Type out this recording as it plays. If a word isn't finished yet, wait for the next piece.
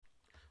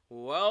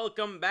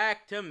Welcome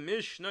back to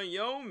Mishna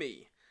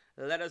Yomi.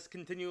 Let us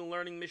continue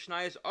learning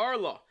Mishnah's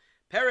Orlah.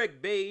 Perek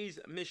Beis,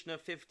 Mishnah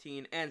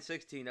 15 and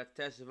 16. That's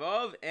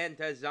Tesvav and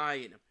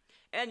Tezayin.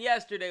 And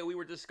yesterday we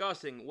were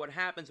discussing what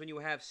happens when you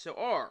have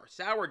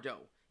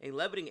sourdough, a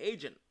leavening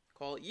agent.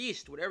 Call it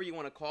yeast, whatever you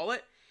want to call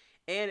it.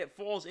 And it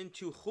falls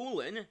into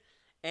chulin.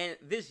 And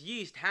this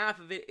yeast, half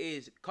of it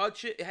is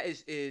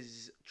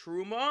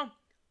truma,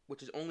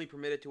 which is only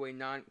permitted to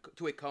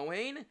a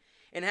kohen,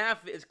 and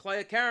half is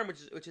klaya karam,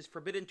 which is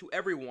forbidden to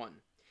everyone.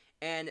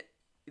 And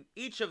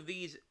each of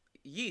these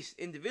yeasts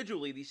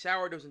individually, these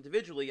sourdoughs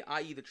individually,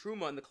 i.e. the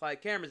truma and the klaya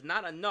karam, is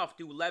not enough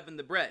to leaven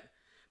the bread.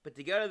 But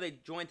together they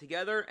join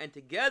together, and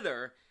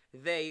together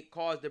they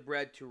cause the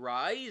bread to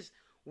rise.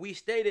 We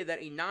stated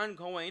that a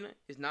non-kohen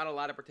is not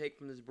allowed to partake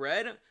from this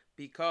bread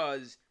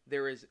because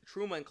there is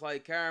truma and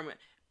klaya karam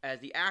as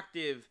the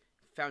active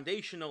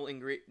foundational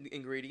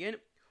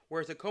ingredient,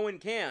 whereas a kohen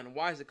can.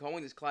 Why is a kohen?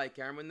 There's klaya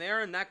karam in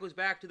there, and that goes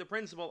back to the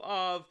principle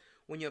of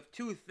when you have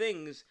two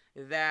things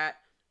that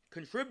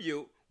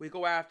contribute, we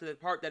go after the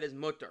part that is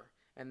mutter.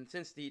 And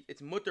since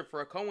it's mutter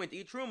for a kohen to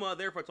eat truma,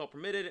 therefore it's all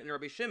permitted, and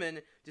Rabbi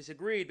Shimon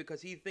disagreed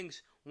because he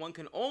thinks one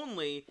can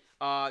only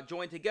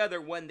join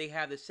together when they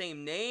have the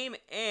same name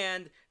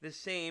and the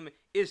same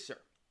isser.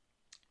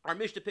 Our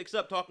Mishnah picks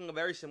up talking a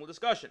very similar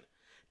discussion.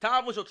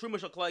 Tavla shel truma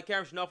shel klaya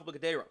karam shenafel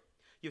b'kedera.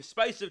 You have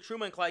spices of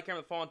truma and klaya karam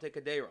that fall into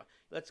kedera.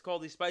 Let's call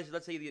these spices.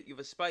 Let's say you have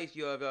a spice.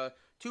 You have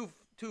two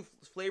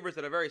flavors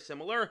that are very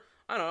similar.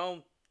 I don't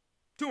know,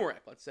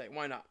 turmeric. Let's say,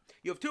 why not?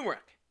 You have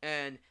turmeric,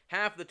 and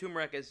half of the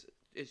turmeric is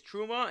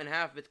truma, and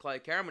half of it's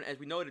klaya karam. And as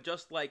we noted,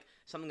 just like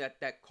something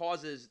that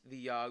causes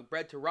the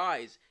bread to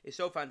rise is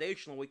so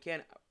foundational, we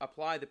can't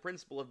apply the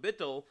principle of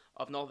bittul,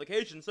 of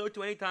nullification. So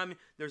to any time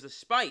there's a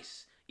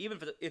spice, even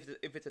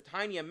if it's a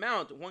tiny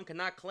amount, one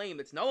cannot claim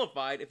it's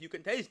nullified if you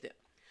can taste it.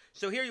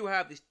 So here you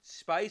have this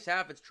spice,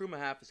 half it's truma,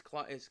 half is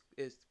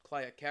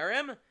klaya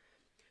karam.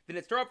 Then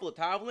it's tarafel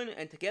tavlin,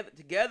 and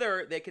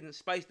together they can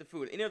spice the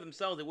food. In and of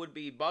themselves, it would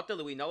be batel, it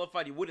would be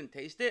nullified, you wouldn't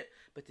taste it.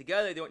 But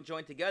together they don't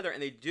join together,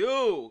 and they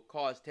do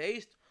cause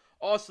taste.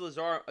 Also,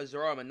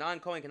 a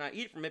non-kohen cannot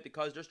eat from it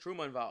because there's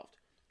truma involved.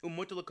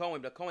 Umutul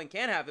kohen, but a kohen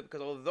can have it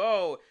because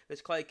although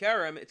there's klaya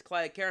karam, it's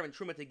klaya karam and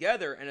truma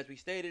together. And as we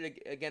stated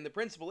again, the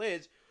principle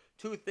is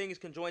two things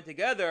can join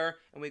together,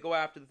 and we go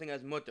after the thing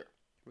as mutter.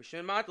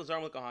 Rishon matel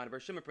zarim l'kohen.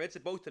 Rishon permits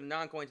it both to the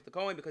non-kohen to the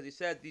kohen because he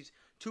says these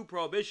two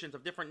prohibitions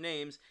of different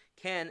names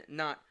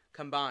cannot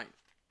combine.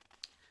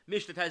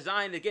 Mishnah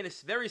Tazayin, again,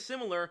 is very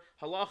similar.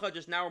 Halacha,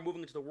 just now we're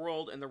moving into the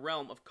world and the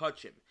realm of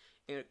kachim.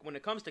 And when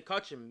it comes to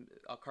kachim,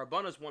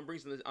 karbanos one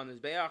brings on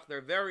his beach. There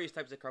are various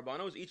types of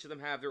karbanos. Each of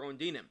them have their own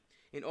dinim.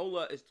 In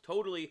Orlah is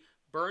totally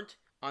burnt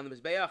on the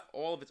mizbeach.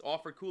 All of it's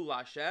offered kula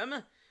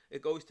Hashem.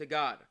 It goes to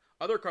God.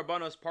 Other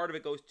karbanos, part of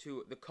it goes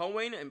to the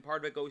kohen and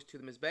part of it goes to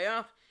the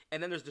mizbeach.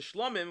 And then there's the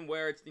shlomim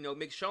where it's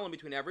makes shalom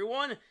between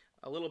everyone.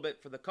 A little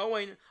bit for the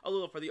kohen, a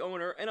little for the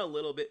owner, and a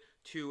little bit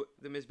to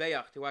the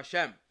mizbeach, to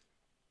Hashem.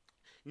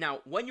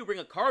 Now, when you bring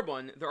a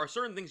carbon, there are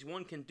certain things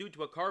one can do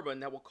to a carbon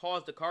that will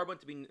cause the carbon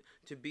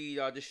to be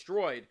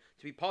destroyed,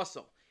 to be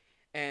puzzle.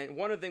 And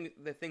one of the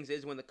things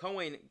is when the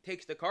kohen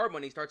takes the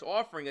carbon, he starts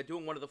offering it,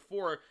 doing one of the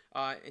four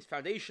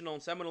foundational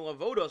and seminal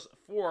avodos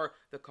for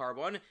the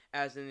carbon,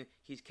 as in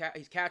he's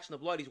catching the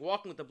blood, he's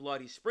walking with the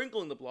blood, he's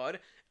sprinkling the blood.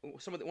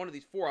 One of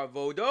these four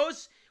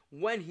avodos.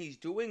 When he's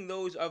doing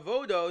those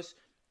avodos,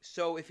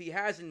 so if he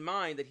has in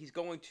mind that he's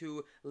going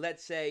to,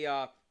 let's say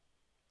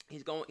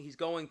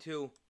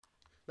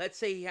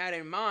he had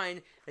in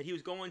mind that he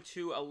was going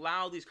to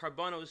allow these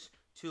carbonos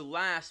to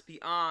last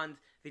beyond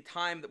the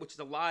time which is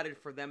allotted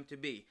for them to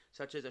be,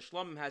 such as a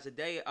shlomim has a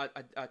day,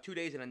 2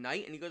 days and a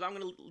night, and he goes, I'm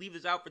going to leave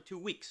this out for 2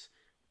 weeks,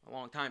 a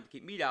long time to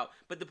keep meat out.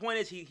 But the point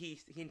is, he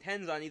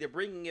intends on either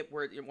bringing it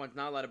where one's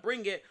not allowed to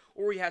bring it,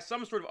 or he has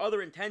some sort of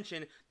other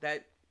intention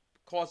that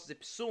causes a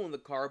psul in the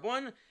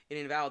carbon, an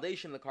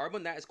invalidation of the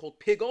carbon. That is called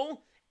pigul,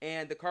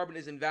 and the carbon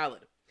is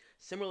invalid.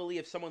 Similarly,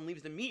 if someone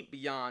leaves the meat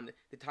beyond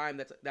the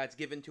time that's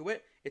given to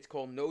it, it's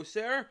called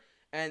noser.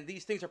 And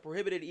these things are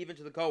prohibited even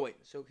to the kohen.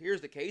 So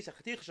here's the case. You have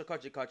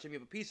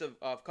a piece of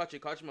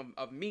kachim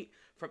of meat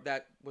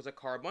that was a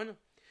carbon.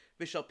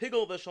 Vishal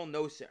pigul, vishal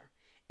noser.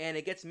 And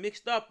it gets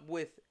mixed up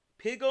with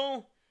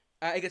pigul.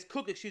 It gets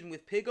cooked,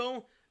 with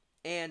pigul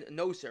and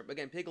noser.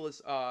 Again, pigul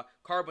is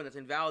carbon that's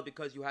invalid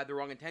because you had the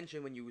wrong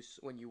intention when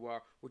you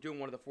were doing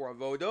one of the four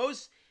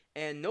avodos.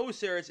 And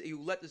noser is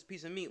you let this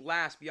piece of meat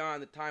last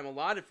beyond the time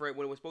allotted for it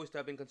when it was supposed to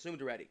have been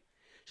consumed already.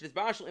 So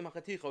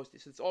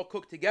it's all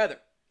cooked together.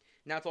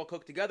 Now it's all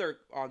cooked together.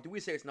 Do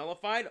we say it's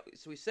nullified?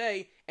 So we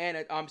say, and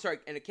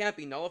it can't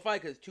be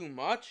nullified because it's too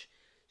much.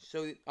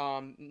 So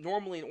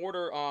normally, in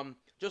order,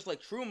 just like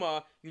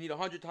truma, you need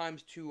 100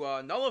 times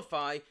to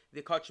nullify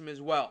the kachim as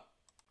well.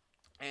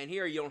 And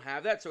here you don't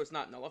have that, so it's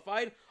not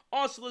nullified.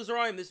 Also,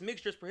 l'zarayim, this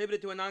mixture is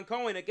prohibited to a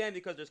non-kohen again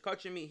because there's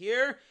kachim meat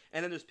here,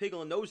 and then there's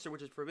pigul and noser,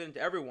 which is forbidden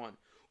to everyone.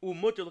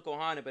 Umutter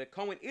l'kohanim, but a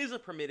kohen is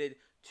permitted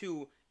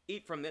to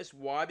eat from this.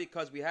 Why?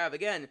 Because we have,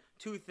 again,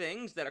 two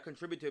things that are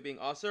contribute to being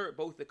usher,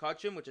 both the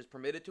kachim, which is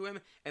permitted to him,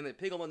 and the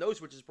pigel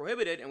nos, which is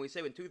prohibited, and we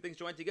say when two things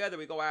join together,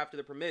 we go after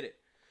the permitted.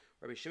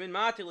 Rabbi Shimon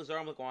Matil is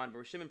Aram Lakuan, but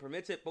Rabbi Shimon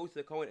permits it both to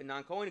the Kohen and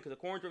non-Kohen, because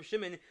according to Rabbi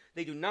Shimon,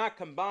 they do not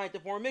combine to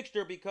form a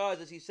mixture, because,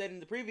 as he said in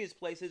the previous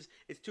places,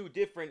 it's two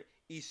different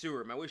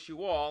Isurim. I wish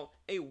you all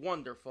a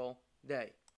wonderful day.